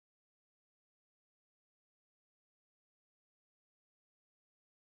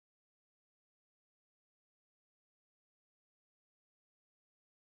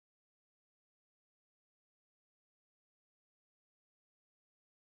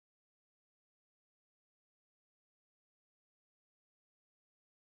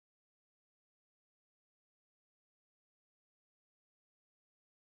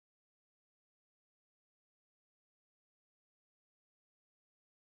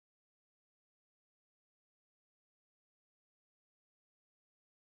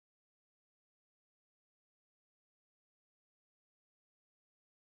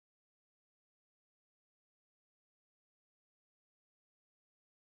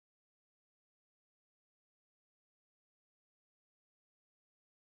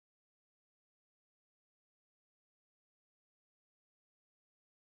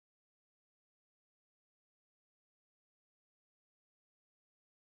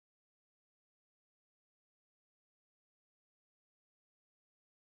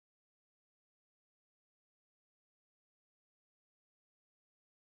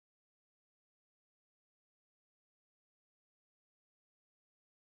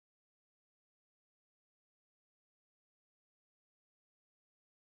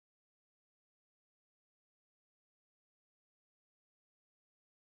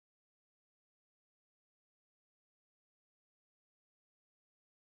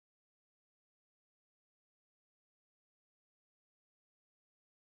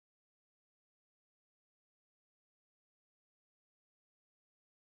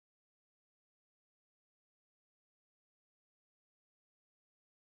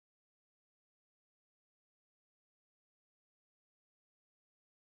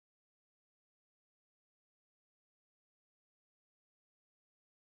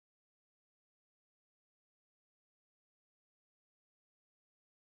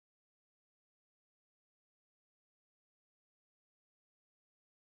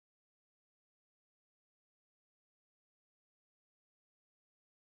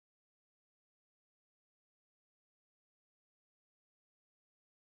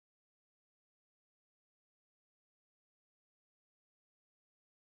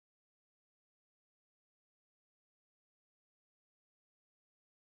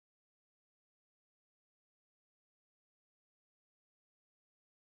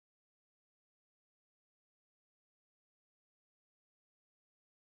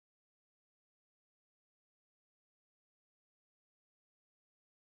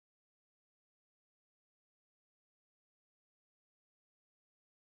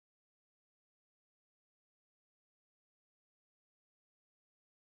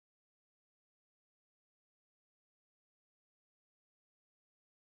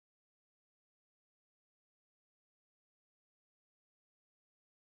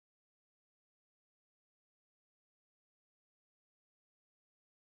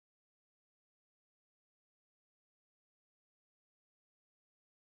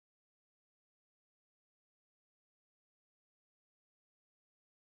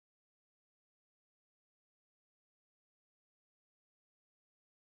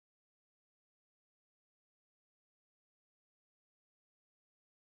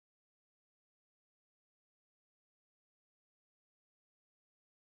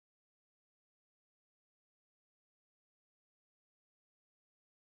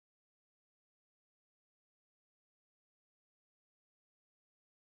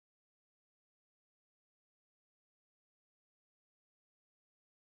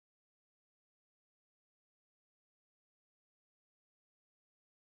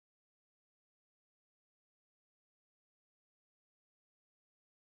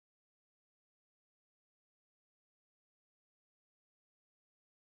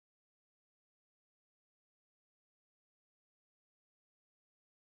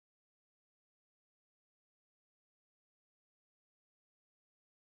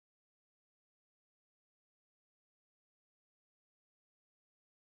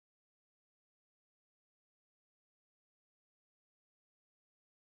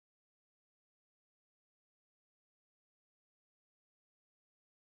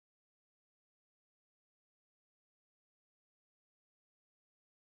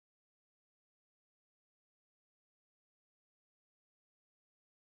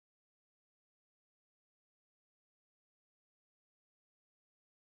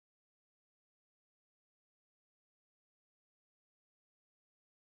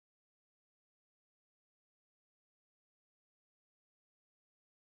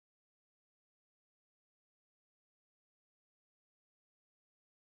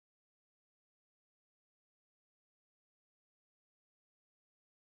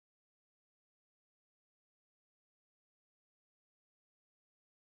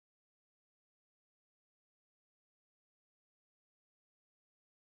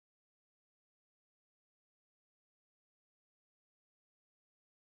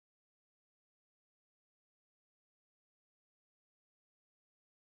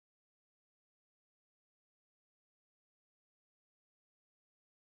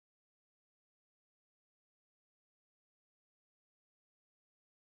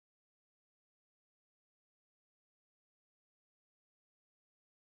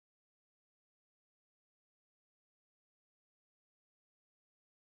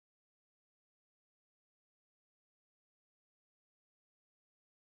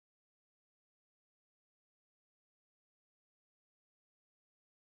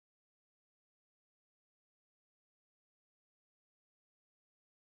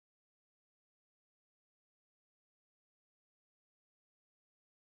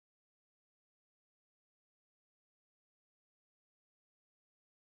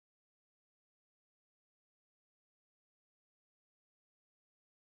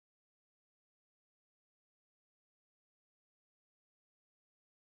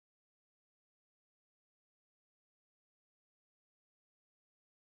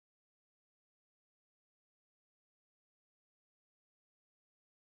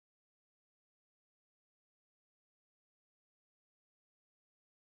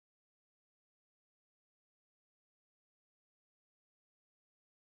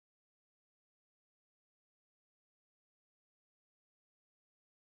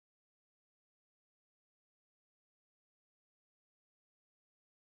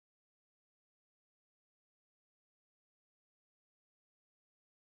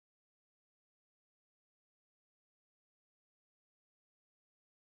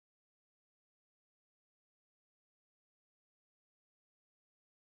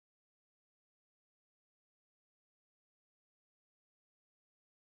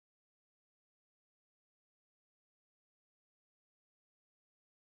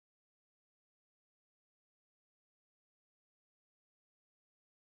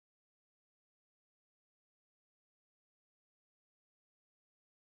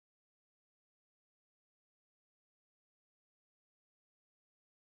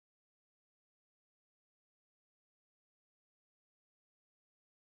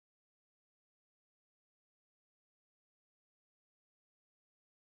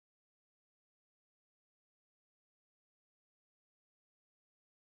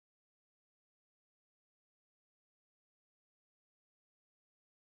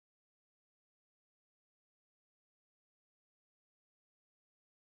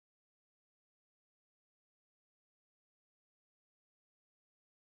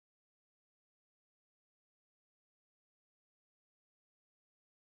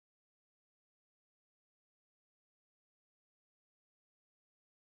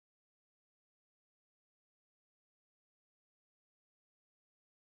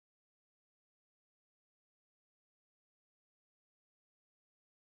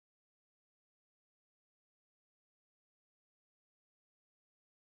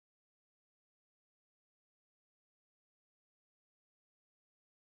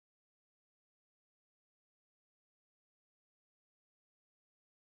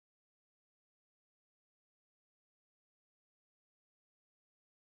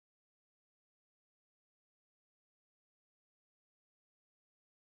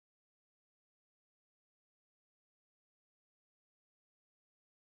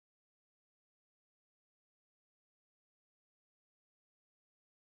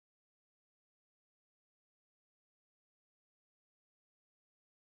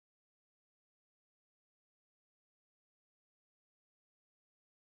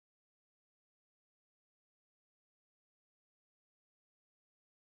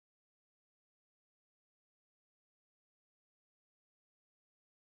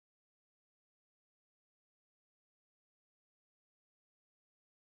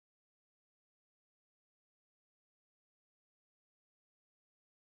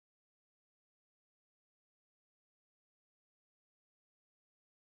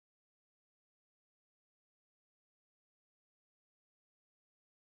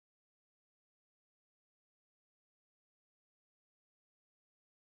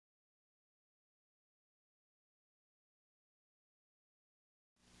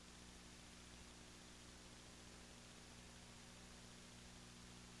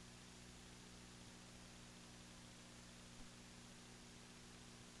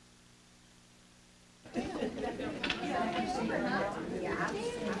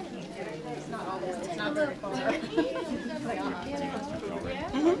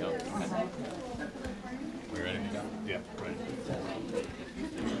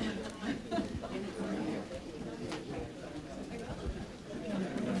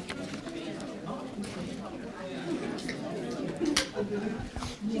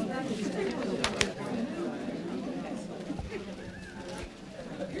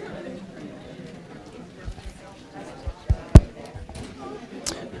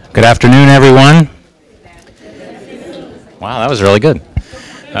Good afternoon, everyone. Wow, that was really good.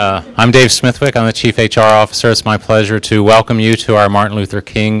 I'm Dave Smithwick. I'm the Chief HR Officer. It's my pleasure to welcome you to our Martin Luther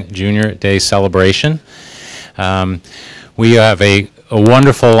King Jr. Day celebration. We have a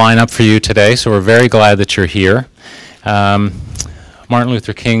wonderful lineup for you today, so we're very glad that you're here. Martin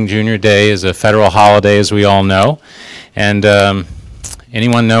Luther King Jr. Day is a federal holiday, as we all know. And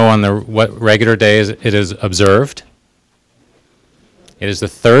anyone know on what regular day it is observed? It is the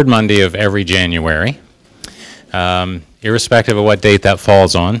third Monday of every January, irrespective of what date that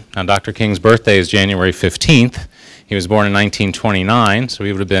falls on. Now, Dr. King's birthday is January 15th. He was born in 1929, so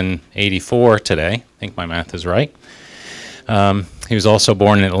he would have been 84 today. I think my math is right. He was also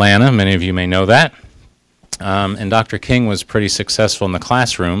born in Atlanta. Many of you may know that. And Dr. King was pretty successful in the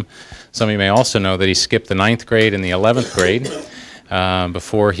classroom. Some of you may also know that he skipped the 9th grade and the 11th grade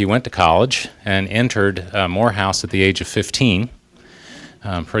before he went to college and entered Morehouse at the age of 15.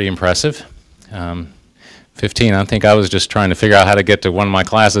 Pretty impressive. 15, I think I was just trying to figure out how to get to one of my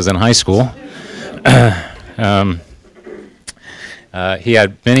classes in high school. He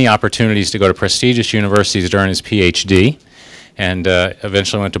had many opportunities to go to prestigious universities during his PhD, and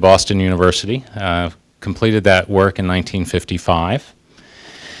eventually went to Boston University, completed that work in 1955.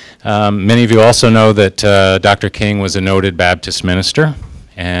 Many of you also know that Dr. King was a noted Baptist minister,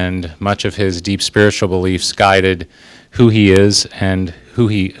 and much of his deep spiritual beliefs guided who he is and who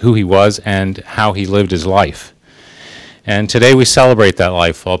he was and how he lived his life. And today we celebrate that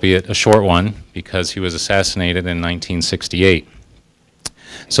life, albeit a short one, because he was assassinated in 1968.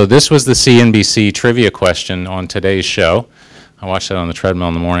 So this was the CNBC trivia question on today's show. I watched that on the treadmill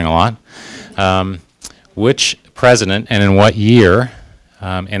in the morning a lot. Which president and in what year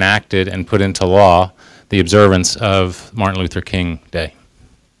enacted and put into law the observance of Martin Luther King Day?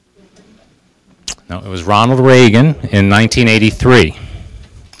 No, it was Ronald Reagan in 1983.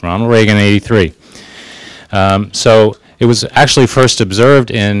 Ronald Reagan in 83. So it was actually first observed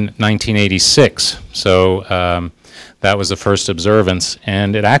in 1986. So that was the first observance.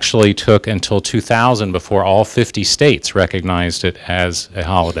 And it actually took until 2000 before all 50 states recognized it as a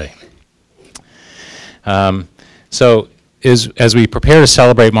holiday. So as we prepare to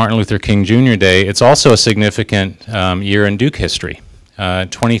celebrate Martin Luther King Jr. Day, it's also a significant year in Duke history.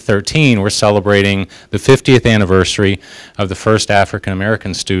 2013, we're celebrating the 50th anniversary of the first African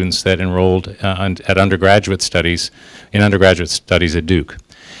American students that enrolled at undergraduate studies at Duke.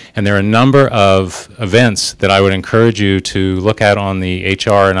 And there are a number of events that I would encourage you to look at on the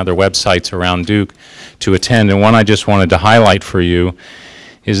HR and other websites around Duke to attend. And one I just wanted to highlight for you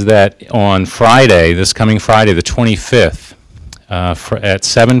is that on Friday, this coming Friday, the 25th, at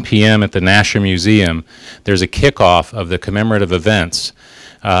 7 p.m. at the Nasher Museum, there's a kickoff of the commemorative events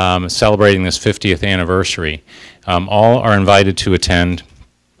celebrating this 50th anniversary. All are invited to attend.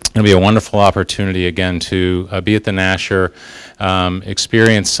 It'll be a wonderful opportunity, again, to be at the Nasher,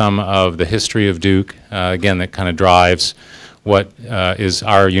 experience some of the history of Duke, again, that kind of drives what is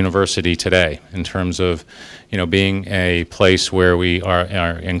our university today in terms of, being a place where we are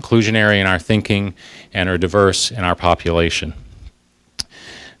inclusionary in our thinking and are diverse in our population.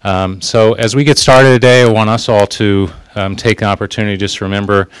 So as we get started today, I want us all to take an opportunity to just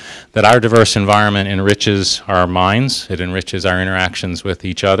remember that our diverse environment enriches our minds, it enriches our interactions with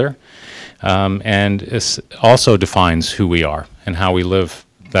each other, and it also defines who we are and how we live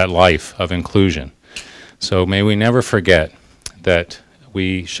that life of inclusion. So may we never forget that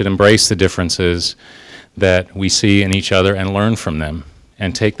we should embrace the differences that we see in each other and learn from them,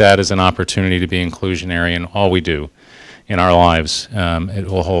 and take that as an opportunity to be inclusionary in all we do in our lives. It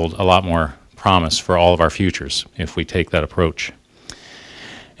will hold a lot more promise for all of our futures if we take that approach.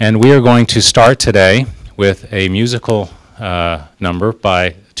 And we are going to start today with a musical number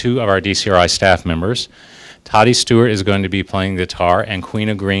by two of our DCRI staff members. Toddie Stewart is going to be playing guitar, and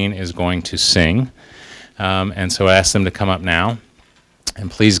Queena Green is going to sing. And so I ask them to come up now. And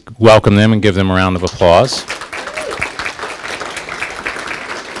please welcome them and give them a round of applause.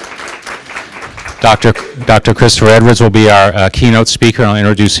 Dr. Christopher Edwards will be our keynote speaker, and I'll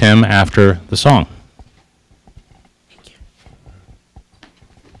introduce him after the song. Thank you.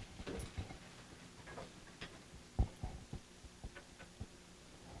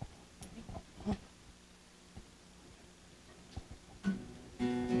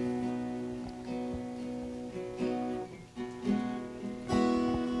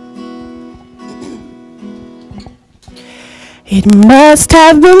 It must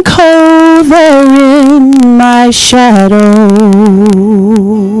have been cold there in my shadow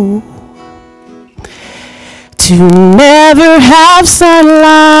to never have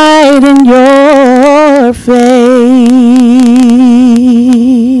sunlight in your face.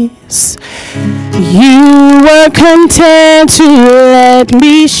 You were content to let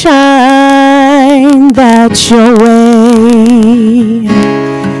me shine that your way.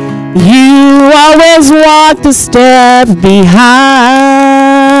 You always walked a step behind.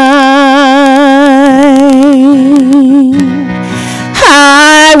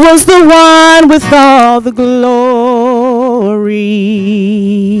 I was the one with all the glory.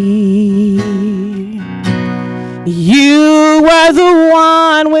 You were the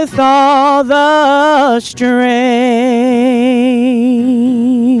one with all the strength.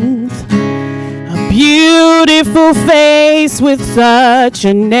 A beautiful face with such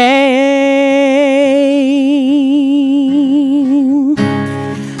a name.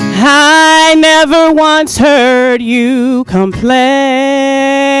 I never once heard you complain.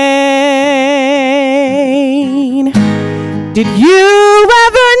 Did you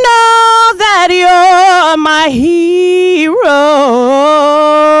ever know that you're my hero?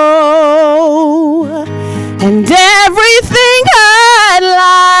 And everything I'd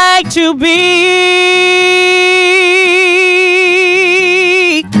like to be.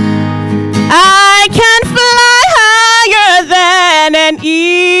 I can fly higher than an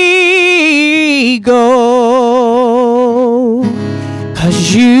eagle,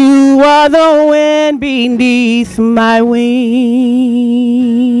 'cause you are the wind beneath my wings.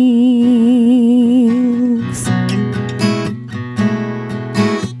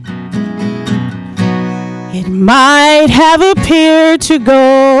 It might have appeared to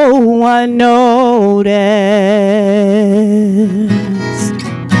go unnoticed,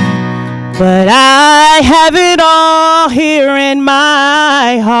 but I have it all here in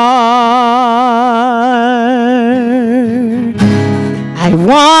my heart. I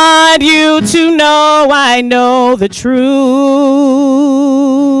want you to know I know the truth.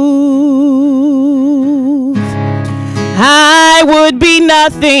 I would be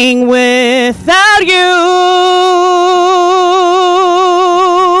nothing without you.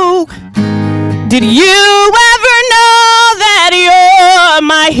 Did you ever know that you're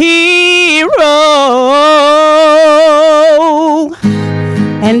my hero?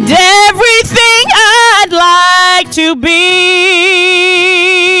 And everything I'd like to be.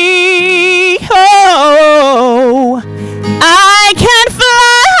 Oh, I can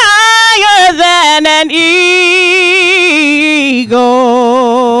fly higher than an eagle,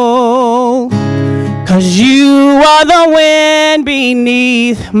 'cause you are the wind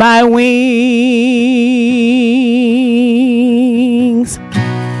beneath my wings.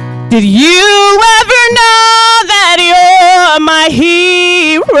 Did you ever know that you're my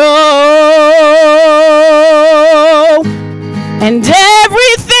hero? And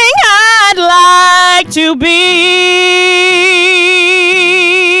everything I'd like to be.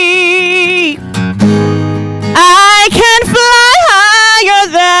 I can fly higher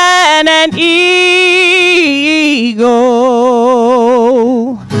than an eagle,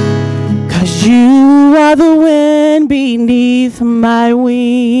 'cause you are the wind beneath my wings.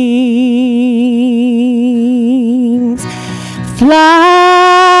 Fly,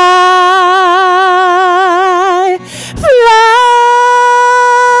 fly,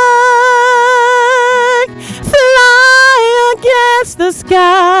 fly against the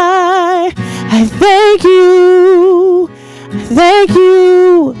sky. I thank you, I thank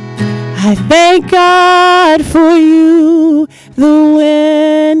you, I thank God for you, the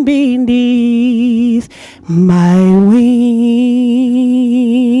wind beneath my wings.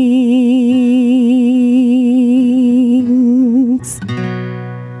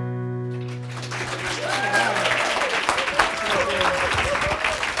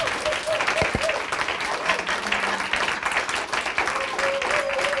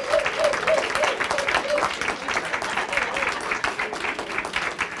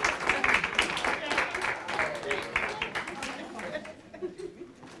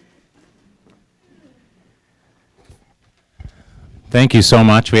 Thank you so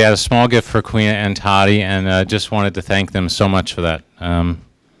much. We had a small gift for Queena and Toddie, and just wanted to thank them so much for that.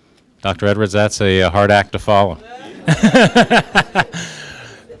 Dr. Edwards, that's a hard act to follow.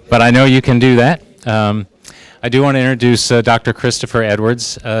 But I know you can do that. I do want to introduce Dr. Christopher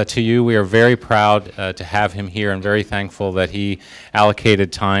Edwards to you. We are very proud to have him here and very thankful that he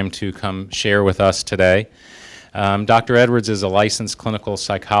allocated time to come share with us today. Dr. Edwards is a licensed clinical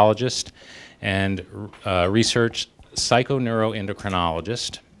psychologist and research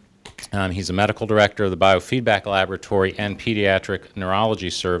psychoneuroendocrinologist. He's a medical director of the Biofeedback Laboratory and Pediatric Neurology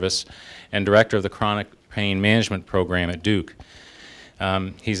Service and director of the Chronic Pain Management Program at Duke.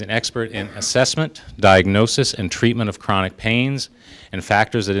 He's an expert in assessment, diagnosis, and treatment of chronic pains and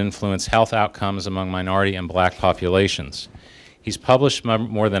factors that influence health outcomes among minority and black populations. He's published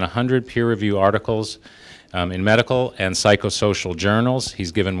more than 100 peer-reviewed articles in medical and psychosocial journals.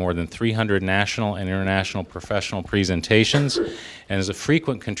 He's given more than 300 national and international professional presentations and is a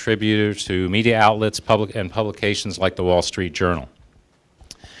frequent contributor to media outlets and publications like the Wall Street Journal.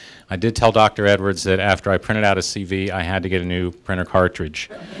 I did tell Dr. Edwards that after I printed out a CV, I had to get a new printer cartridge.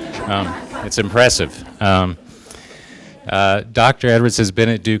 It's impressive. Dr. Edwards has been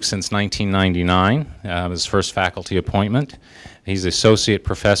at Duke since 1999, his first faculty appointment. He's associate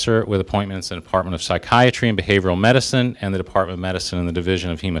professor with appointments in the Department of Psychiatry and Behavioral Medicine and the Department of Medicine in the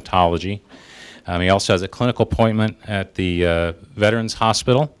Division of Hematology. He also has a clinical appointment at the Veterans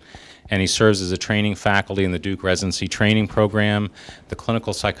Hospital, and he serves as a training faculty in the Duke Residency Training Program, the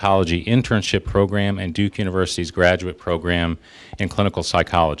Clinical Psychology Internship Program, and Duke University's Graduate Program in Clinical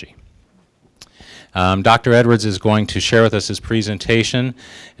Psychology. Dr. Edwards is going to share with us his presentation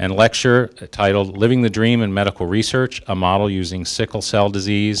and lecture titled Living the Dream in Medical Research, a Model Using Sickle Cell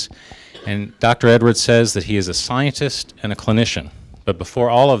Disease. And Dr. Edwards says that he is a scientist and a clinician. But before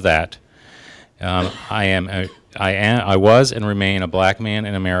all of that, I was and remain a black man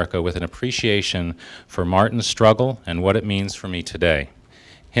in America with an appreciation for Martin's struggle and what it means for me today.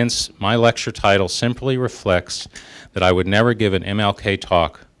 Hence, my lecture title simply reflects that I would never give an MLK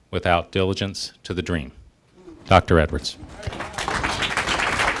talk without diligence to the dream. Dr. Edwards.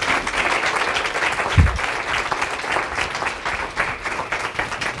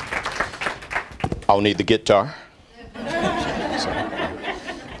 I'll need the guitar.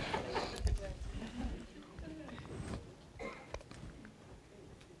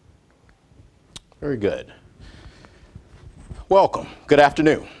 Very good. Welcome. Good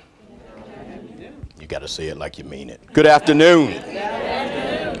afternoon. You got to say it like you mean it. Good afternoon.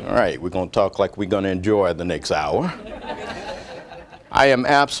 All right, we're going to talk like we're going to enjoy the next hour. I am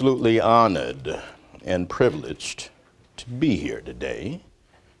absolutely honored and privileged to be here today,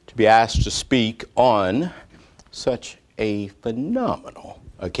 to be asked to speak on such a phenomenal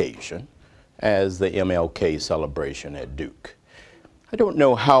occasion as the MLK celebration at Duke. I don't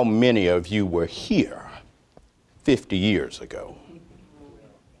know how many of you were here 50 years ago.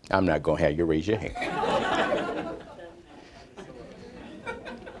 I'm not going to have you raise your hand.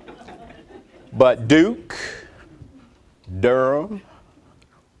 But Duke, Durham,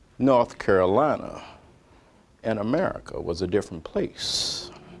 North Carolina, and America was a different place.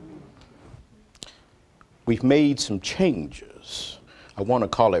 We've made some changes. I want to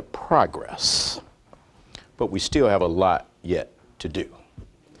call it progress, but we still have a lot yet to do.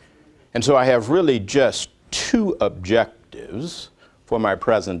 And so I have really just two objectives for my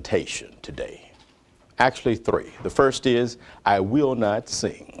presentation today. Actually, three. The first is, I will not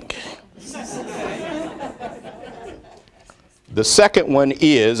sing. The second one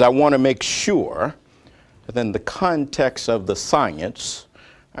is, I want to make sure that in the context of the science,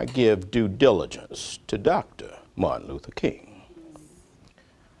 I give due diligence to Dr. Martin Luther King.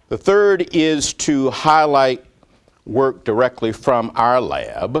 The third is to highlight work directly from our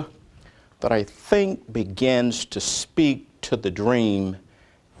lab that I think begins to speak to the dream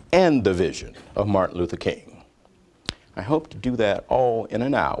and the vision of Martin Luther King. I hope to do that all in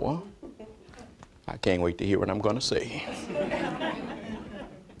an hour. I can't wait to hear what I'm going to say.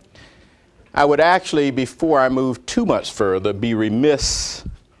 I would actually, before I move too much further, be remiss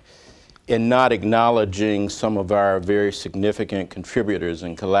in not acknowledging some of our very significant contributors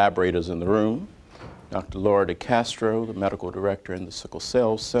and collaborators in the room. Dr. Laura DeCastro, the medical director in the Sickle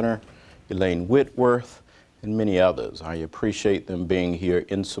Cell Center, Elaine Whitworth, and many others. I appreciate them being here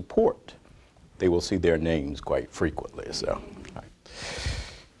in support. They will see their names quite frequently. So,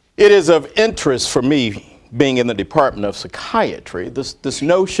 it is of interest for me, being in the Department of Psychiatry, this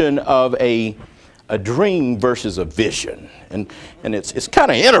notion of a dream versus a vision. And it's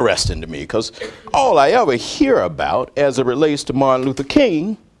kind of interesting to me because all I ever hear about as it relates to Martin Luther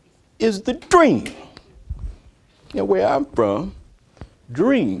King is the dream. You know, where I'm from,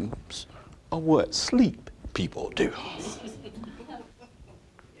 dreams are what sleep people do.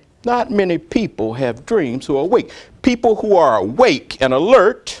 Not many people have dreams who are awake. People who are awake and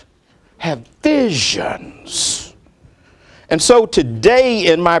alert have visions. And so today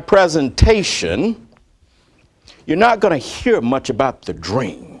in my presentation, you're not going to hear much about the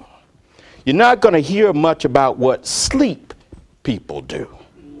dream. You're not going to hear much about what sleep people do.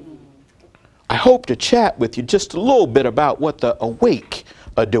 I hope to chat with you just a little bit about what the awake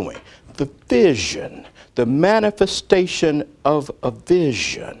are doing. The vision, the manifestation of a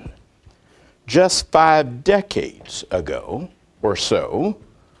vision. Just 5 decades ago or so,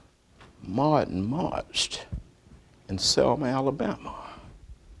 Martin marched in Selma, Alabama.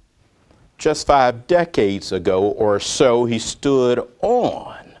 Just 5 decades ago or so, he stood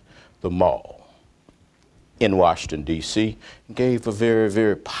on the mall in Washington, D.C., and gave a very,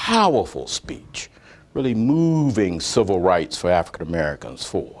 very powerful speech, really moving civil rights for African Americans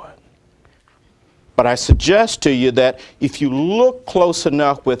forward. But I suggest to you that if you look close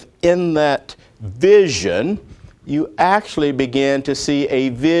enough within that vision, you actually begin to see a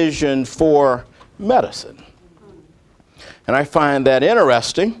vision for medicine. And I find that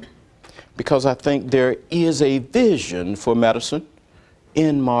interesting because I think there is a vision for medicine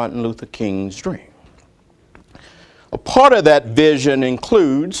in Martin Luther King's dream. A part of that vision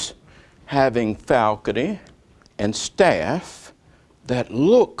includes having faculty and staff that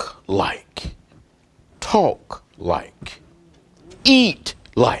look like, talk like, eat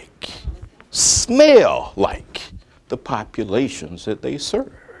like, smell like the populations that they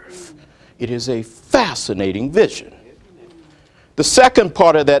serve. It is a fascinating vision. The second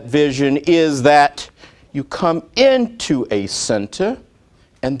part of that vision is that you come into a center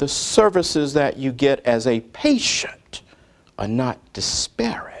and the services that you get as a patient are not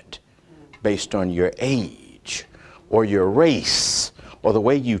disparate based on your age or your race or the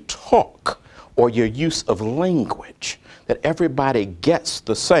way you talk or your use of language, that everybody gets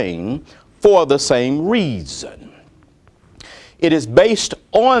the same for the same reason. It is based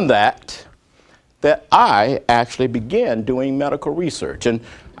on that I actually began doing medical research. And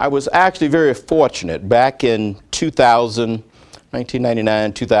I was actually very fortunate. Back in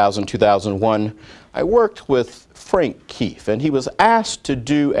 1999, 2000, 2001, I worked with Frank Keefe, and he was asked to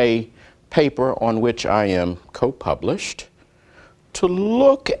do a paper on which I am co-published to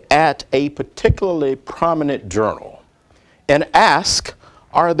look at a particularly prominent journal and ask,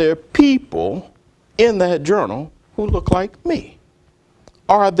 are there people in that journal who look like me?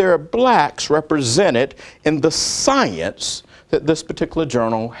 Are there blacks represented in the science that this particular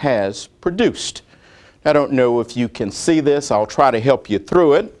journal has produced? I don't know if you can see this. I'll try to help you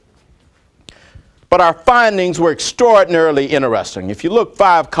through it. But our findings were extraordinarily interesting. If you look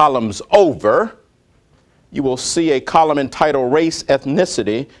 5 columns over, you will see a column entitled Race,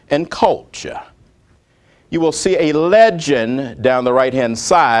 Ethnicity, and Culture. You will see a legend down the right-hand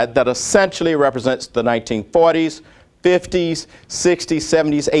side that essentially represents the 1940s, 50s, 60s,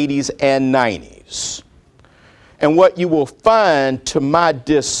 70s, 80s, and 90s. And what you will find, to my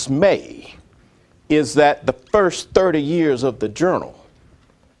dismay, is that the first 30 years of the journal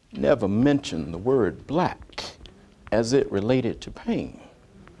never mentioned the word black as it related to pain.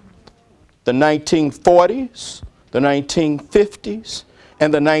 The 1940s, the 1950s,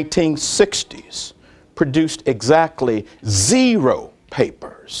 and the 1960s produced exactly 0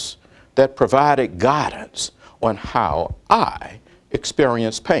 papers that provided guidance on how I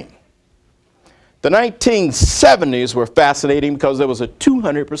experience pain. The 1970s were fascinating because there was a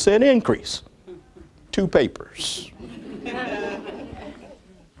 200% increase. 2 papers.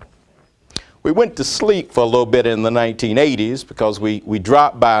 We went to sleep for a little bit in the 1980s because we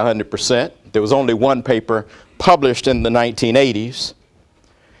dropped by 100%. There was only 1 paper published in the 1980s.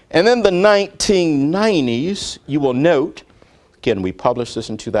 And then the 1990s, you will note, again, we published this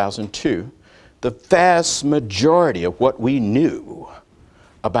in 2002, the vast majority of what we knew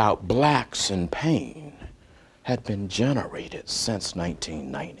about blacks and pain had been generated since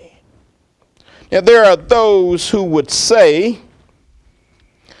 1990. Now, there are those who would say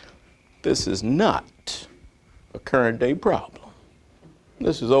this is not a current day problem.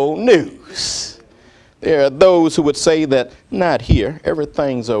 This is old news. There are those who would say that not here,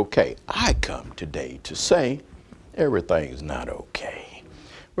 everything's okay. I come today to say everything's not okay.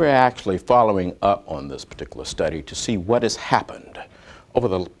 We're actually following up on this particular study to see what has happened over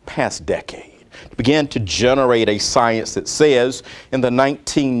the past decade. We began to generate a science that says in the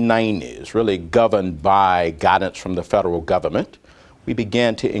 1990s, really governed by guidance from the federal government, we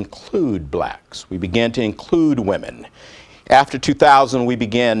began to include blacks. We began to include women. After 2000, we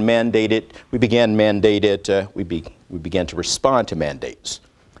began to respond to mandates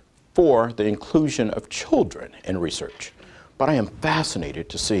for the inclusion of children in research. But I am fascinated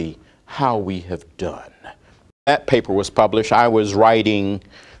to see how we have done. That paper was published. I was writing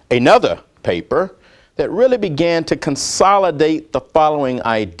another paper that really began to consolidate the following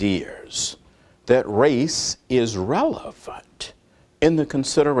ideas: that race is relevant in the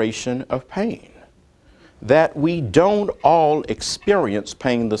consideration of pain, that we don't all experience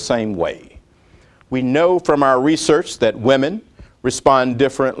pain the same way. We know from our research that women respond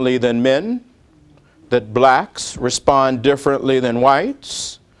differently than men, that blacks respond differently than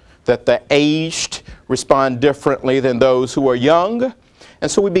whites, that the aged respond differently than those who are young. And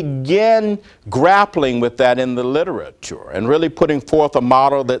so we began grappling with that in the literature and really putting forth a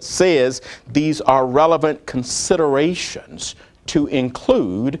model that says these are relevant considerations to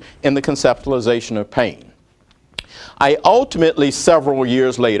include in the conceptualization of pain. I ultimately, several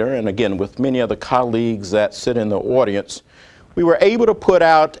years later, and again with many other colleagues that sit in the audience, we were able to put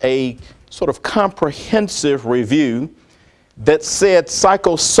out a sort of comprehensive review that said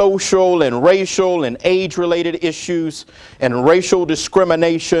psychosocial and racial and age-related issues and racial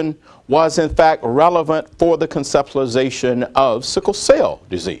discrimination was in fact relevant for the conceptualization of sickle cell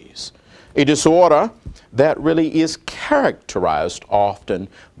disease, a disorder that really is characterized often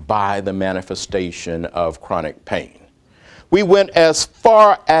by the manifestation of chronic pain. We went as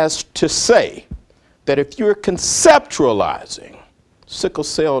far as to say that if you're conceptualizing sickle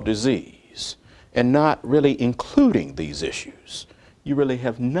cell disease and not really including these issues, you really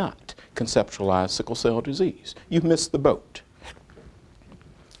have not conceptualized sickle cell disease. You've missed the boat.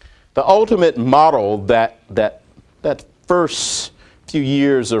 The ultimate model that first few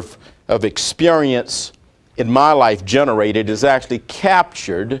years of experience in my life generated is actually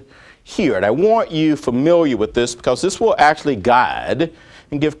captured here. And I want you familiar with this because this will actually guide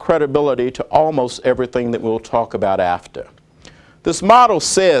and give credibility to almost everything that we'll talk about after. This model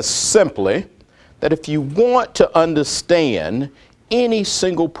says simply that if you want to understand any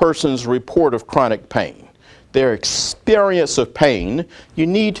single person's report of chronic pain, their experience of pain, you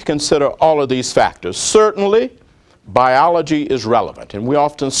need to consider all of these factors. Certainly, biology is relevant, and we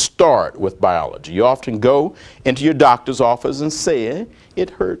often start with biology. You often go into your doctor's office and say, it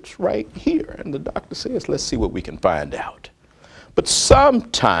hurts right here, and the doctor says, let's see what we can find out. But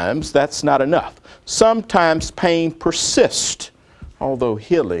sometimes that's not enough. Sometimes pain persists, although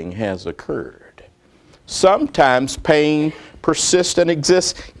healing has occurred. Sometimes pain persists and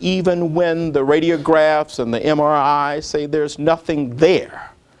exists even when the radiographs and the MRI say there's nothing there.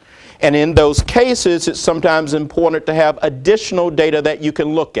 And in those cases, it's sometimes important to have additional data that you can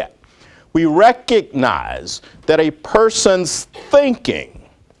look at. We recognize that a person's thinking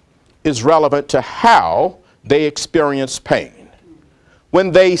is relevant to how they experience pain.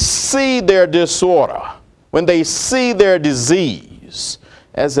 When they see their disorder, when they see their disease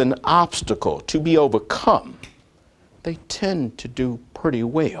as an obstacle to be overcome, they tend to do pretty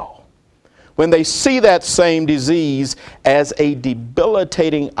well. When they see that same disease as a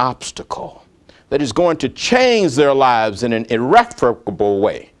debilitating obstacle that is going to change their lives in an irrevocable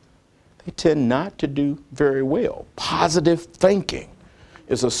way, they tend not to do very well. Positive thinking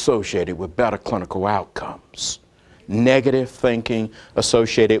is associated with better clinical outcomes. Negative thinking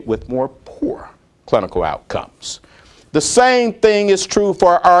associated with more poor clinical outcomes. The same thing is true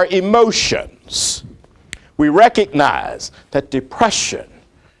for our emotions. We recognize that depression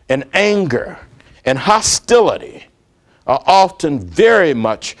and anger and hostility are often very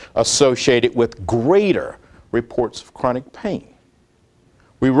much associated with greater reports of chronic pain.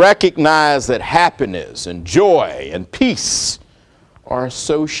 We recognize that happiness and joy and peace are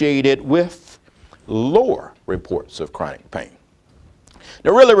associated with lower reports of chronic pain.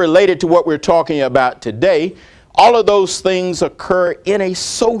 Now, really related to what we're talking about today, all of those things occur in a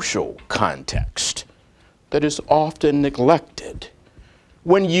social context that is often neglected.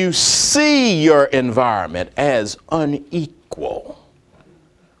 When you see your environment as unequal,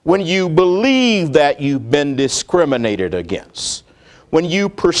 when you believe that you've been discriminated against, when you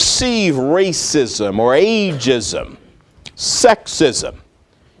perceive racism or ageism, sexism,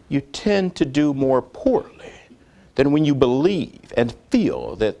 you tend to do more poorly than when you believe and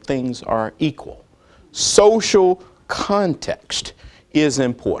feel that things are equal. Social context is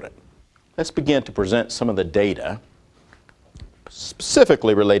important. Let's begin to present some of the data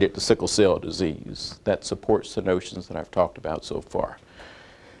specifically related to sickle cell disease that supports the notions that I've talked about so far.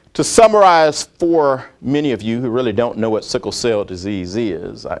 To summarize for many of you who really don't know what sickle cell disease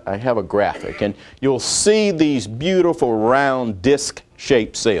is, I have a graphic, and you'll see these beautiful round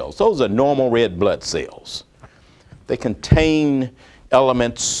disc-shaped cells. Those are normal red blood cells. They contain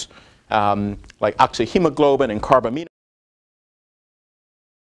elements like oxyhemoglobin and carbamino.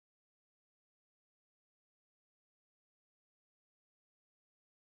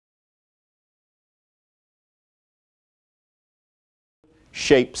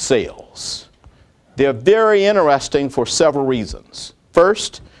 Shaped cells. They're very interesting for several reasons.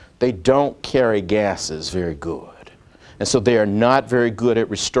 First, they don't carry gases very good, and so they are not very good at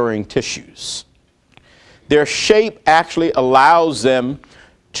restoring tissues. Their shape actually allows them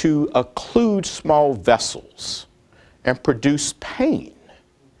to occlude small vessels and produce pain.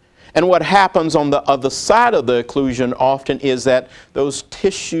 And what happens on the other side of the occlusion often is that those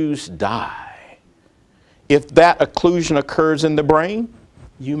tissues die. If that occlusion occurs in the brain,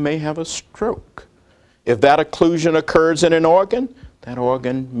 you may have a stroke. If that occlusion occurs in an organ, that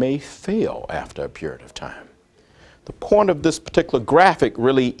organ may fail after a period of time. The point of this particular graphic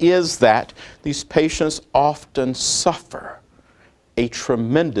really is that these patients often suffer a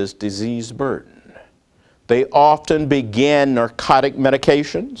tremendous disease burden. They often begin narcotic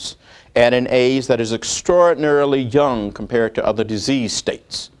medications at an age that is extraordinarily young compared to other disease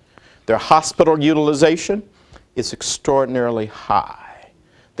states. Their hospital utilization is extraordinarily high.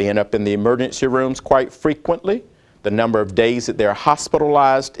 They end up in the emergency rooms quite frequently. The number of days that they're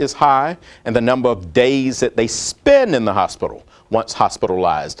hospitalized is high, and the number of days that they spend in the hospital once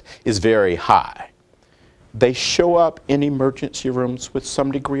hospitalized is very high. They show up in emergency rooms with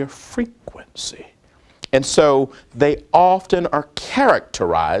some degree of frequency. And so they often are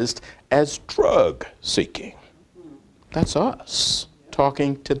characterized as drug seeking. That's us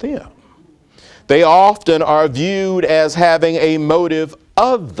talking to them. They often are viewed as having a motive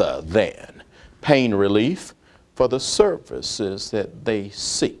other than pain relief for the services that they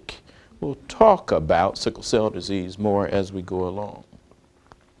seek. We'll talk about sickle cell disease more as we go along.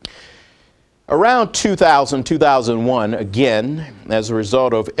 Around 2000, 2001, again, as a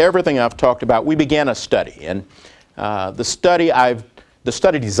result of everything I've talked about, we began a study. And the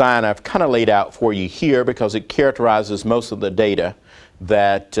study design I've kind of laid out for you here because it characterizes most of the data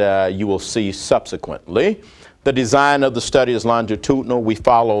that you will see subsequently. The design of the study is longitudinal. We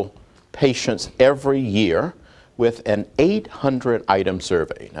follow patients every year with an 800-item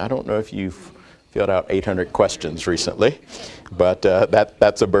survey. Now, I don't know if you've filled out 800 questions recently, but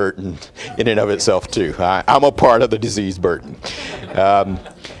that's a burden in and of itself, too. I'm a part of the disease burden.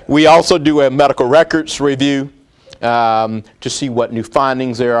 We also do a medical records review to see what new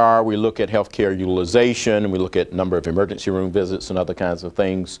findings there are. We look at healthcare utilization. We look at number of emergency room visits and other kinds of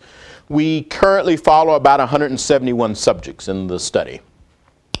things. We currently follow about 171 subjects in the study.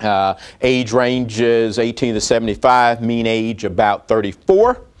 Age ranges 18 to 75, mean age about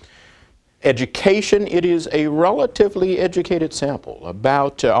 34. Education, it is a relatively educated sample,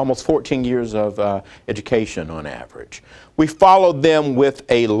 about almost 14 years of education on average. We followed them with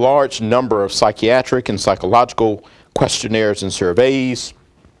a large number of psychiatric and psychological questionnaires and surveys.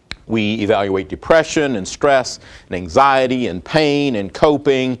 We evaluate depression and stress and anxiety and pain and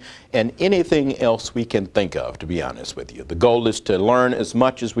coping and anything else we can think of, to be honest with you. The goal is to learn as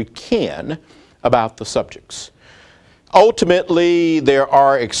much as we can about the subjects. Ultimately, there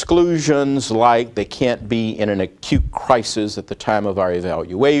are exclusions like they can't be in an acute crisis at the time of our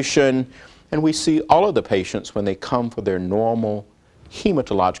evaluation, and we see all of the patients when they come for their normal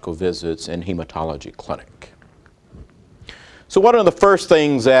hematological visits in hematology clinic. So one of the first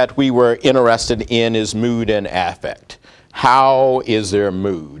things that we were interested in is mood and affect. How is their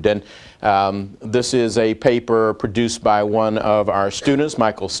mood? And this is a paper produced by one of our students,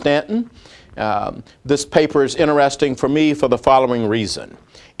 Michael Stanton. This paper is interesting for me for the following reason.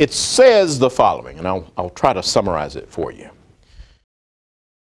 It says the following, and I'll try to summarize it for you.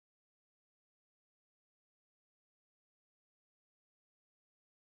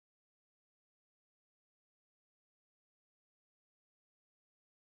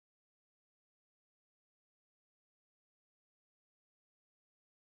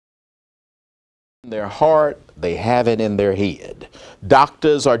 Their heart, they have it in their head.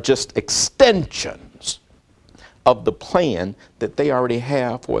 Doctors are just extensions of the plan that they already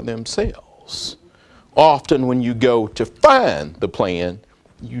have for themselves. Often when you go to find the plan,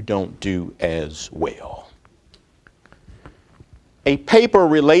 you don't do as well. A paper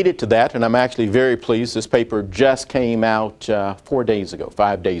related to that, and I'm actually very pleased, this paper just came out 5 days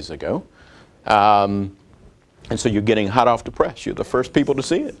ago. And so you're getting hot off the press. You're the first people to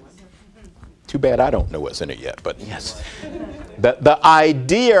see it. Too bad I don't know what's in it yet, but yes. The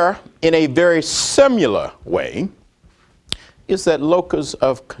idea, in a very similar way, is that locus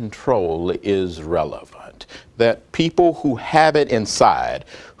of control is relevant. That people who have it inside,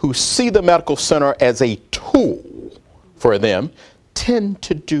 who see the medical center as a tool for them, tend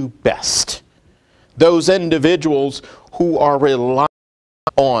to do best. Those individuals who are relying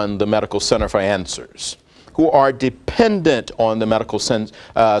on the medical center for answers, who are dependent on the medical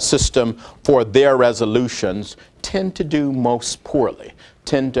system for their resolutions, tend to do most poorly,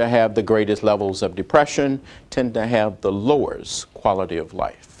 tend to have the greatest levels of depression, tend to have the lowest quality of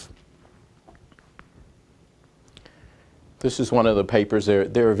life. This is one of the papers.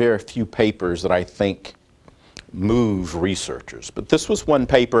 There are very few papers that I think move researchers, but this was one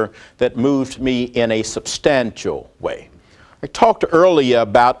paper that moved me in a substantial way. I talked earlier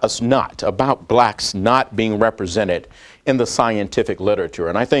about about blacks not being represented in the scientific literature,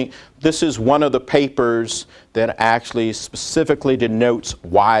 and I think this is one of the papers that actually specifically denotes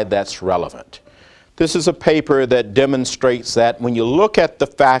why that's relevant. This is a paper that demonstrates that when you look at the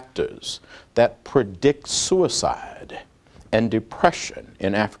factors that predict suicide and depression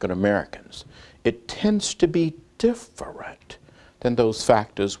in African Americans, it tends to be different than those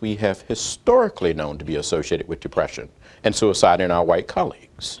factors we have historically known to be associated with depression and suicide in our white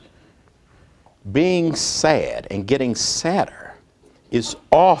colleagues. Being sad and getting sadder is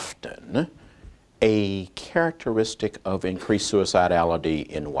often a characteristic of increased suicidality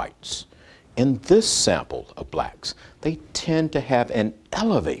in whites. In this sample of blacks, they tend to have an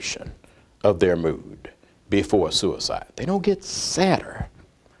elevation of their mood before suicide. They don't get sadder,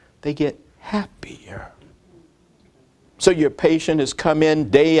 they get happier. So your patient has come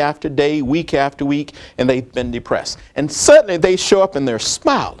in day after day, week after week, and they've been depressed. And suddenly they show up and they're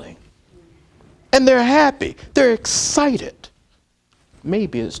smiling. And they're happy. They're excited.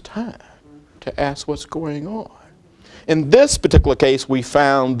 Maybe it's time to ask what's going on. In this particular case, we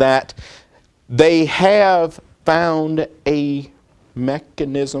found that they have found a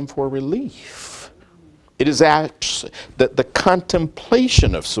mechanism for relief. It is actually that the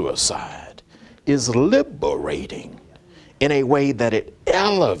contemplation of suicide is liberating in a way that it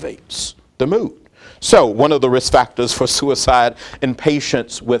elevates the mood. So one of the risk factors for suicide in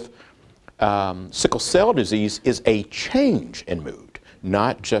patients with sickle cell disease is a change in mood,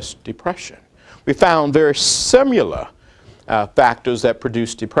 not just depression. We found very similar factors that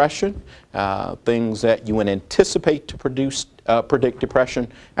produce depression, things that you would anticipate to predict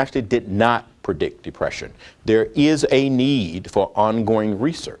depression, actually did not predict depression. There is a need for ongoing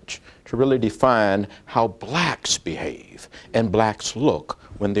research to really define how blacks behave and blacks look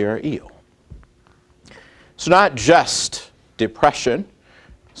when they are ill. It's not just depression.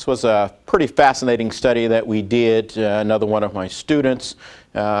 This was a pretty fascinating study that we did, another one of my students,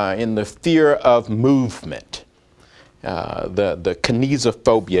 in the fear of movement. The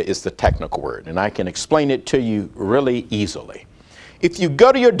kinesiophobia is the technical word, and I can explain it to you really easily. If you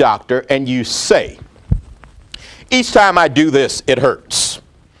go to your doctor and you say, each time I do this, it hurts,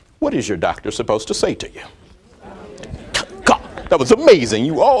 what is your doctor supposed to say to you? God, that was amazing.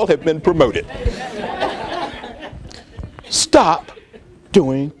 You all have been promoted. Stop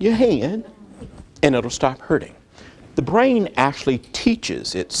doing your hand, and it'll stop hurting. The brain actually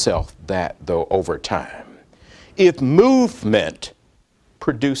teaches itself that, though, over time. If movement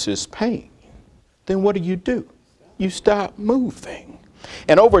produces pain, then what do? You stop moving.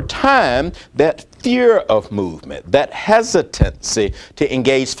 And over time, that fear of movement, that hesitancy to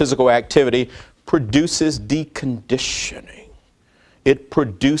engage physical activity produces deconditioning. It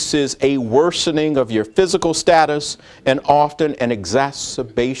produces a worsening of your physical status and often an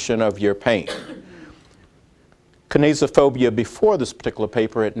exacerbation of your pain. Kinesiophobia, before this particular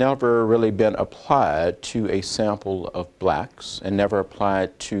paper, had never really been applied to a sample of blacks and never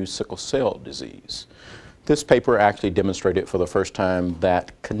applied to sickle cell disease. This paper actually demonstrated for the first time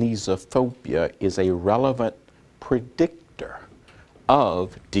that kinesiophobia is a relevant predictor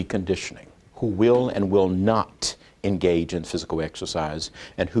of deconditioning, who will and will not engage in physical exercise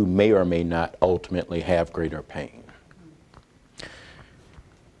and who may or may not ultimately have greater pain.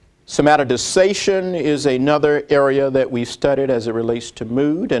 Somatization is another area that we've studied as it relates to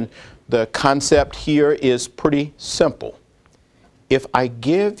mood, and the concept here is pretty simple. If I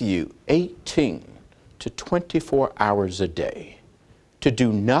give you 18 to 24 hours a day to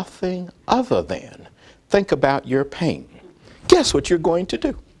do nothing other than think about your pain, guess what you're going to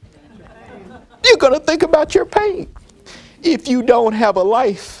do? You're going to think about your pain. If you don't have a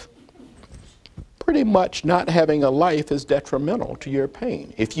life, pretty much not having a life is detrimental to your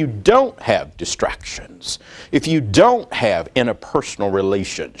pain. If you don't have distractions, if you don't have interpersonal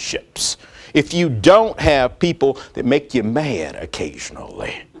relationships, if you don't have people that make you mad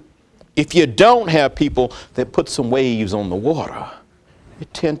occasionally, if you don't have people that put some waves on the water, you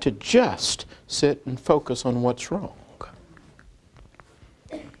tend to just sit and focus on what's wrong.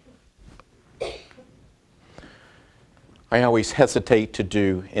 I always hesitate to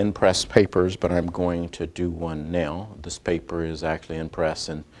do in-press papers, but I'm going to do one now. This paper is actually in press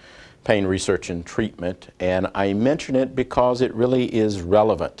in Pain Research and Treatment, and I mention it because it really is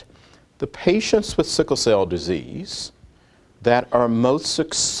relevant. The patients with sickle cell disease that are most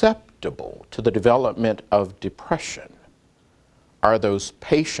susceptible to the development of depression are those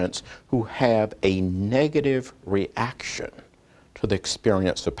patients who have a negative reaction to the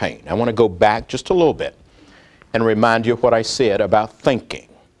experience of pain. I want to go back just a little bit. and remind you of what I said about thinking.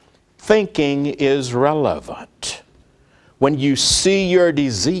 Thinking is relevant. When you see your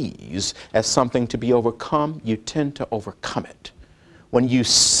disease as something to be overcome, you tend to overcome it. When you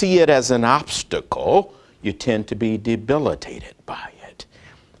see it as an obstacle, you tend to be debilitated by it.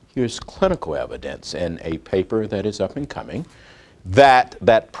 Here's clinical evidence in a paper that is up and coming that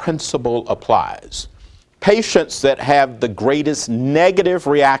that principle applies. Patients that have the greatest negative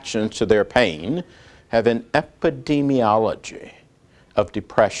reactions to their pain have an epidemiology of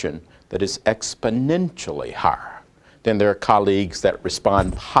depression that is exponentially higher than their colleagues that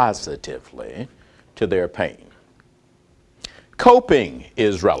respond positively to their pain. Coping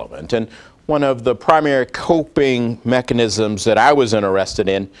is relevant, and one of the primary coping mechanisms that I was interested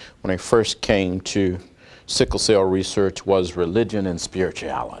in when I first came to sickle cell research was religion and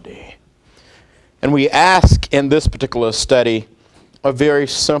spirituality. And we ask in this particular study a very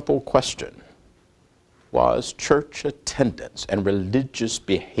simple question. Was church attendance and religious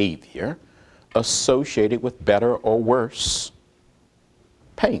behavior associated with better or worse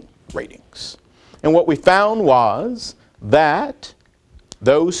pain ratings? And what we found was that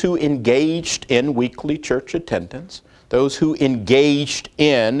those who engaged in weekly church attendance, those who engaged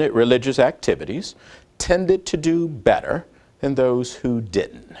in religious activities, tended to do better than those who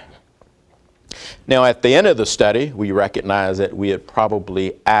didn't. Now, at the end of the study, we recognized that we had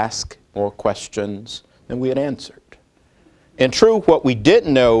probably asked more questions than we had answered. And true, what we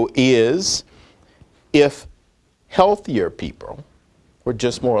didn't know is if healthier people were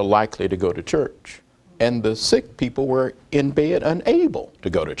just more likely to go to church and the sick people were in bed unable to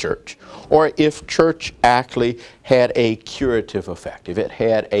go to church, or if church actually had a curative effect, if it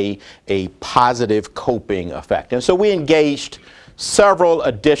had a positive coping effect. And so we engaged several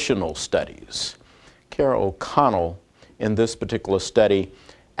additional studies. Carol O'Connell, in this particular study,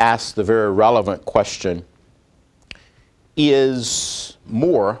 asked the very relevant question, is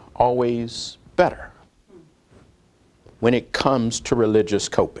more always better when it comes to religious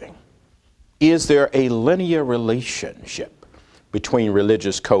coping? Is there a linear relationship between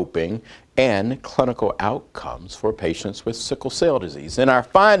religious coping and clinical outcomes for patients with sickle cell disease? In our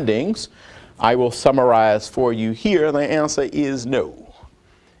findings, I will summarize for you here. The answer is no.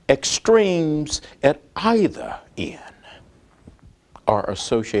 Extremes at either end are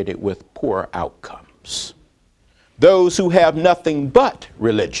associated with poor outcomes. Those who have nothing but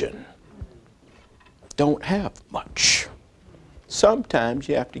religion don't have much. Sometimes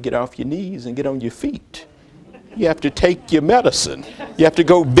you have to get off your knees and get on your feet. You have to take your medicine. You have to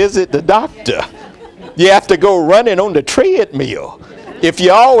go visit the doctor. You have to go running on the treadmill. If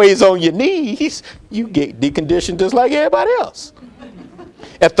you're always on your knees, you get deconditioned just like everybody else.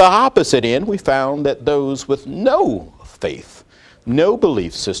 At the opposite end, we found that those with no faith, no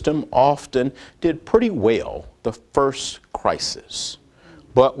belief system, often did pretty well the first crisis,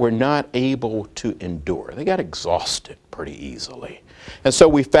 but were not able to endure. They got exhausted pretty easily. And so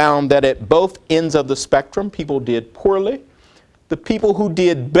we found that at both ends of the spectrum, people did poorly. The people who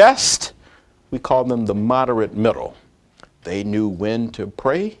did best, we call them the moderate middle. They knew when to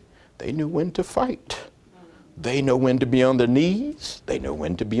pray. They knew when to fight. They know when to be on their knees. They know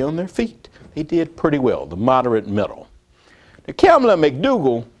when to be on their feet. They did pretty well, the moderate middle. Now, Kamala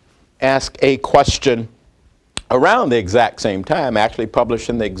McDougall asked a question around the exact same time, actually published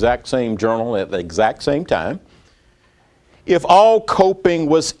in the exact same journal at the exact same time, if all coping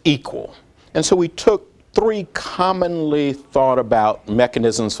was equal. And so we took three commonly thought about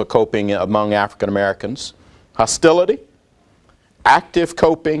mechanisms for coping among African Americans: hostility, active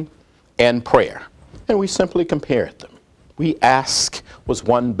coping, and prayer. And we simply compared them. We asked, was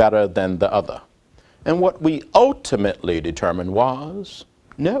one better than the other? And what we ultimately determined was,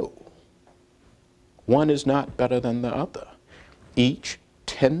 no. One is not better than the other. Each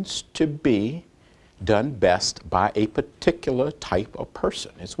tends to be done best by a particular type of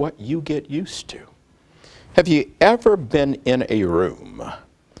person. It's what you get used to. Have you ever been in a room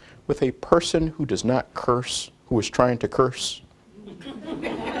with a person who does not curse, who is trying to curse?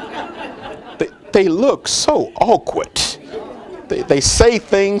 They look so awkward. They say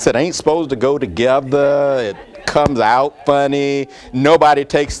things that ain't supposed to go together. It comes out funny. Nobody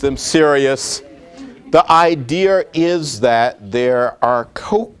takes them serious. The idea is that there are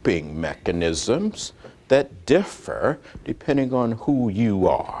coping mechanisms that differ depending on who you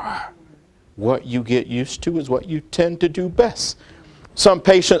are. What you get used to is what you tend to do best. Some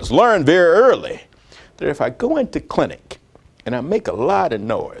patients learn very early that if I go into clinic and I make a lot of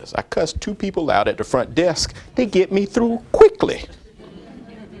noise, I cuss two people out at the front desk, they get me through quickly.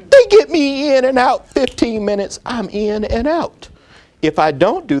 They get me in and out 15 minutes, I'm in and out. If I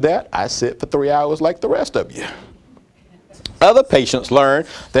don't do that, I sit for 3 hours like the rest of you. Other patients learn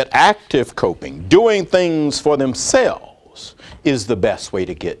that active coping, doing things for themselves, is the best way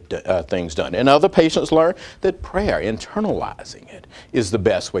to get things done. And other patients learn that prayer, internalizing it, is the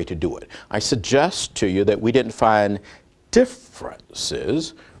best way to do it. I suggest to you that we didn't find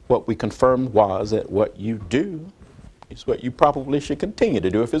differences. What we confirmed was that what you do is what you probably should continue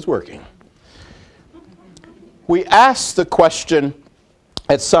to do if it's working. We asked the question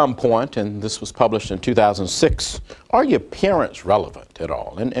at some point, and this was published in 2006, are your parents relevant at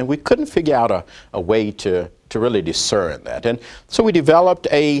all? And we couldn't figure out a way to really discern that. And so we developed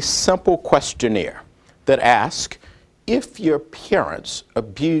a simple questionnaire that asked if your parents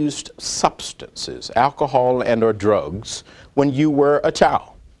abused substances, alcohol and or drugs, when you were a child.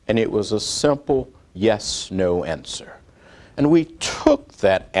 And it was a simple yes/no answer. And we took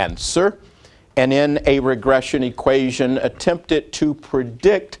that answer and in a regression equation attempted to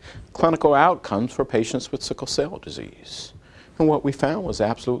predict clinical outcomes for patients with sickle cell disease. And what we found was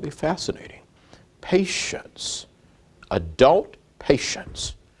absolutely fascinating. Patients, adult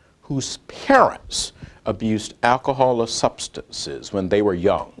patients, whose parents abused alcohol or substances when they were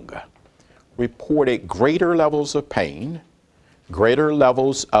young, reported greater levels of pain, greater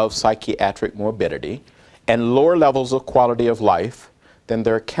levels of psychiatric morbidity, and lower levels of quality of life than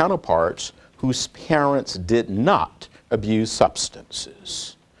their counterparts whose parents did not abuse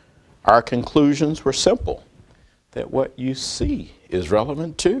substances. Our conclusions were simple, that what you see is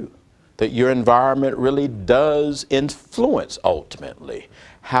relevant too, that your environment really does influence ultimately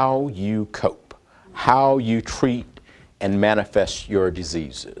how you cope, how you treat and manifest your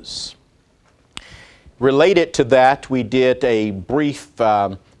diseases. Related to that, we did a brief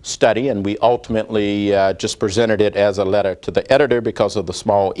study, and we ultimately just presented it as a letter to the editor because of the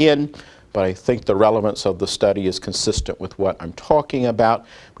small n, but I think the relevance of the study is consistent with what I'm talking about.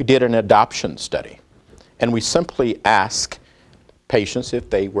 We did an adoption study, and we simply asked patients if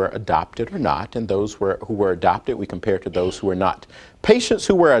they were adopted or not, and those who were adopted, we compared to those who were not. Patients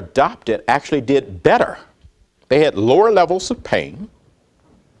who were adopted actually did better. They had lower levels of pain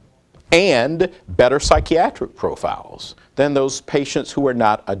and better psychiatric profiles than those patients who were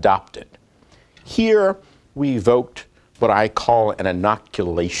not adopted. Here we evoked what I call an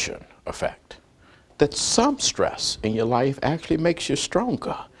inoculation effect, that some stress in your life actually makes you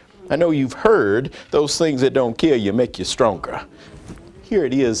stronger. I know you've heard those things that don't kill you make you stronger. Here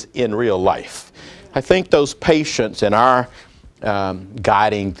it is in real life. I think those patients, and our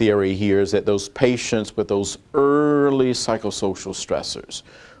guiding theory here is that those patients with those early psychosocial stressors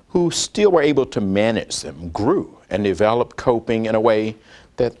who still were able to manage them grew and developed coping in a way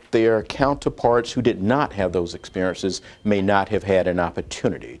that their counterparts who did not have those experiences may not have had an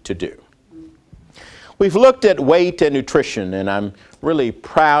opportunity to do. We've looked at weight and nutrition, and I'm really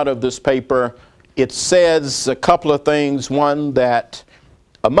proud of this paper. It says a couple of things. One, that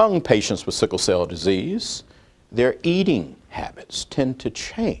among patients with sickle cell disease, their eating habits tend to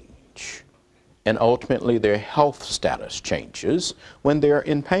change, and ultimately their health status changes when they're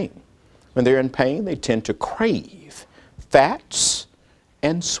in pain. When they're in pain, they tend to crave fats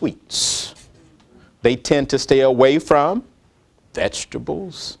and sweets. They tend to stay away from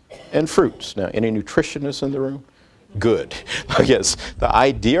vegetables and fruits. Now, any nutritionists in the room? Good. I guess the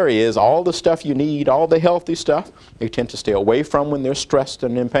idea is all the stuff you need, all the healthy stuff, they tend to stay away from when they're stressed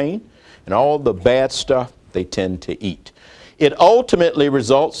and in pain, and all the bad stuff they tend to eat. It ultimately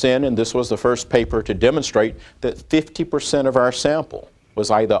results in, and this was the first paper to demonstrate, that 50% of our sample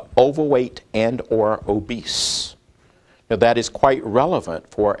was either overweight and or obese. Now, that is quite relevant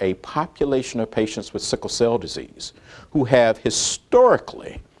for a population of patients with sickle cell disease who have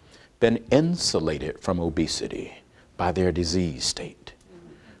historically been insulated from obesity by their disease state,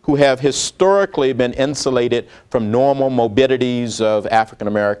 who have historically been insulated from normal morbidities of African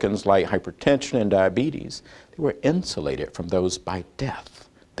Americans like hypertension and diabetes. They were insulated from those by death.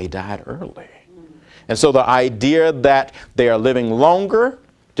 They died early. And so the idea that they are living longer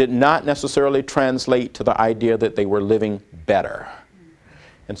did not necessarily translate to the idea that they were living better.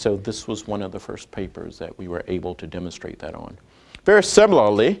 And so this was one of the first papers that we were able to demonstrate that on. Very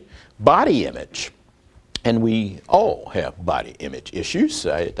similarly, body image. And we all have body image issues.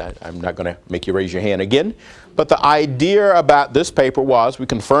 I'm not going to make you raise your hand again. But the idea about this paper was we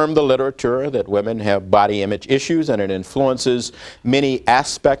confirmed the literature that women have body image issues, and it influences many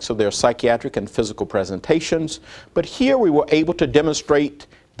aspects of their psychiatric and physical presentations. But here we were able to demonstrate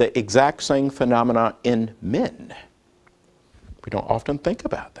the exact same phenomena in men. We don't often think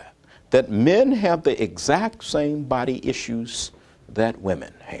about that. That men have the exact same body issues that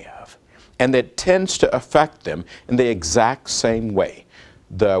women have. and that tends to affect them in the exact same way.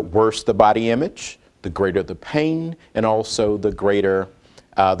 The worse the body image, the greater the pain, and also the greater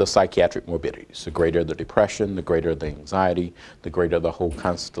the psychiatric morbidities. The greater the depression, the greater the anxiety, the greater the whole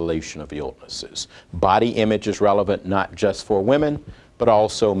constellation of illnesses. Body image is relevant not just for women, but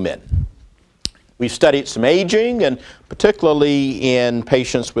also men. We've studied some aging, and particularly in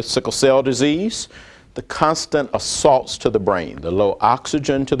patients with sickle cell disease, the constant assaults to the brain, the low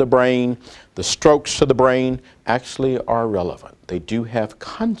oxygen to the brain, the strokes to the brain actually are relevant. They do have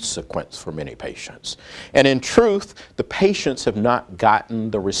consequence for many patients. And in truth, the patients have not gotten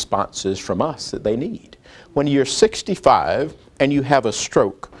the responses from us that they need. When you're 65 and you have a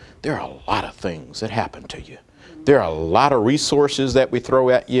stroke, there are a lot of things that happen to you. There are a lot of resources that we throw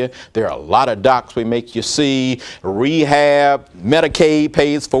at you. There are a lot of docs we make you see. Rehab, Medicaid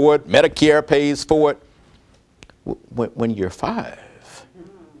pays for it, Medicare pays for it. When you're 5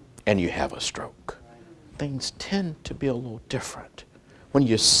 and you have a stroke, things tend to be a little different. When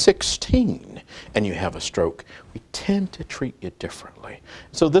you're 16 and you have a stroke, we tend to treat you differently.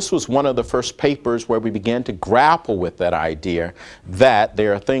 So this was one of the first papers where we began to grapple with that idea that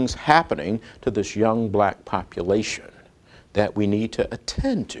there are things happening to this young black population that we need to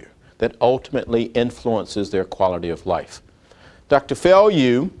attend to, that ultimately influences their quality of life. Dr.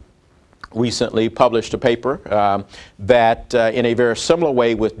 Feluke recently published a paper that in a very similar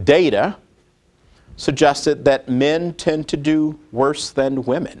way with data suggested that men tend to do worse than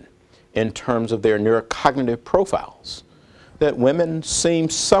women in terms of their neurocognitive profiles, that women seem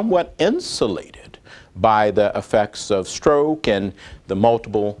somewhat insulated by the effects of stroke and the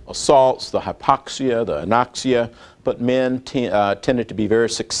multiple assaults, the hypoxia, the anoxia, but men tended to be very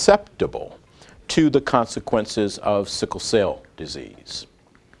susceptible to the consequences of sickle cell disease.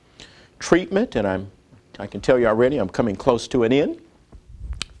 Treatment, and I can tell you already I'm coming close to an end.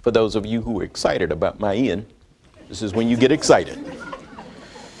 For those of you who are excited about my end, this is when you get excited.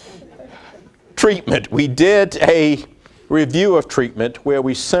 Treatment. We did a review of treatment where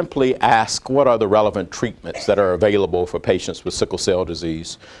we simply asked what are the relevant treatments that are available for patients with sickle cell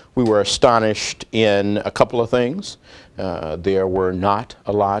disease. We were astonished in a couple of things. There were not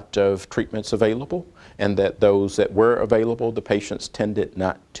a lot of treatments available, and that those that were available, the patients tended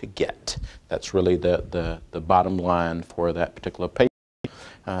not to get. That's really the bottom line for that particular patient.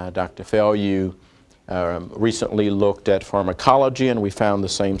 Dr. Feluke recently looked at pharmacology, and we found the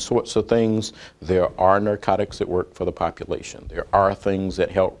same sorts of things. There are narcotics that work for the population. There are things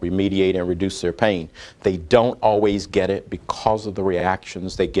that help remediate and reduce their pain. They don't always get it because of the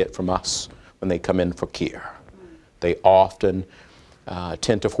reactions they get from us when they come in for care. They often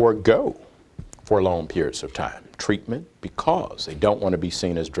tend to forego for long periods of time treatment because they don't want to be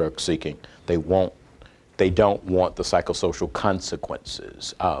seen as drug seeking. They don't want the psychosocial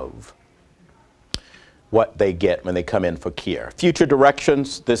consequences of what they get when they come in for care. Future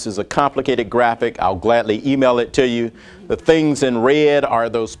directions, this is a complicated graphic. I'll gladly email it to you. The things in red are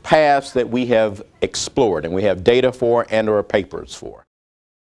those paths that we have explored and we have data for and or papers for.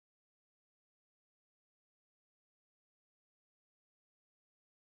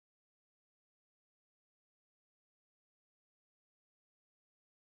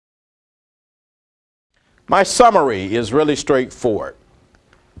 My summary is really straightforward.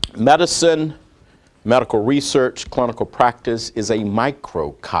 Medicine, medical research, clinical practice is a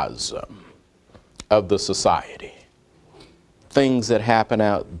microcosm of the society. Things that happen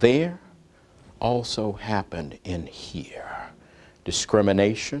out there also happen in here.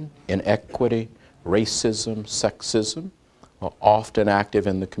 Discrimination, inequity, racism, sexism are often active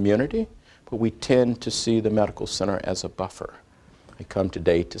in the community, but we tend to see the medical center as a buffer. I come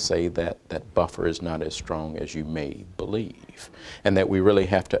today to say that that buffer is not as strong as you may believe, and that we really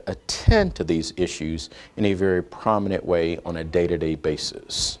have to attend to these issues in a very prominent way on a day-to-day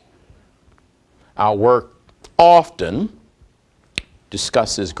basis. Our work often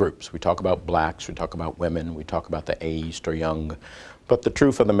discusses groups. We talk about blacks, we talk about women, we talk about the aged or young, but the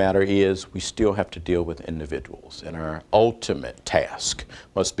truth of the matter is we still have to deal with individuals, and our ultimate task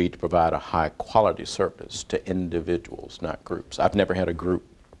must be to provide a high-quality service to individuals, not groups. I've never had a group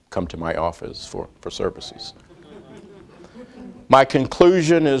come to my office for services. My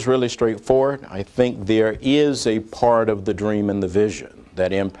conclusion is really straightforward. I think there is a part of the dream and the vision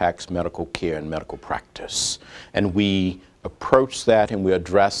that impacts medical care and medical practice, and we approach that and we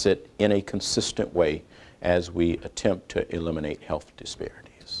address it in a consistent way as we attempt to eliminate health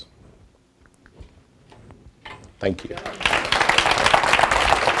disparities. Thank you.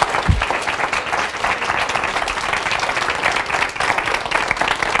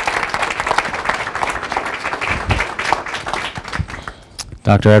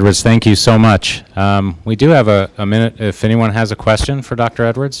 Dr. Edwards, thank you so much. We do have a minute if anyone has a question for Dr.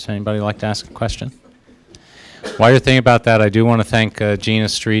 Edwards. Anybody like to ask a question? While you're thinking about that, I do want to thank Gina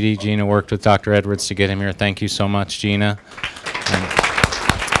Streety. Gina worked with Dr. Edwards to get him here. Thank you so much, Gina.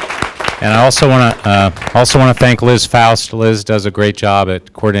 And I also want to thank Liz Faust. Liz does a great job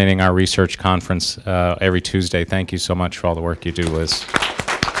at coordinating our research conference every Tuesday. Thank you so much for all the work you do, Liz.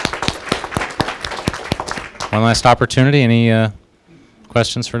 One last opportunity. Any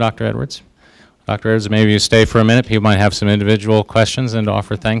questions for Dr. Edwards? Dr. Edwards, maybe you stay for a minute. People might have some individual questions and to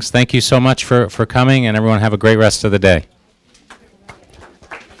offer thanks. Thank you so much for coming, and everyone have a great rest of the day.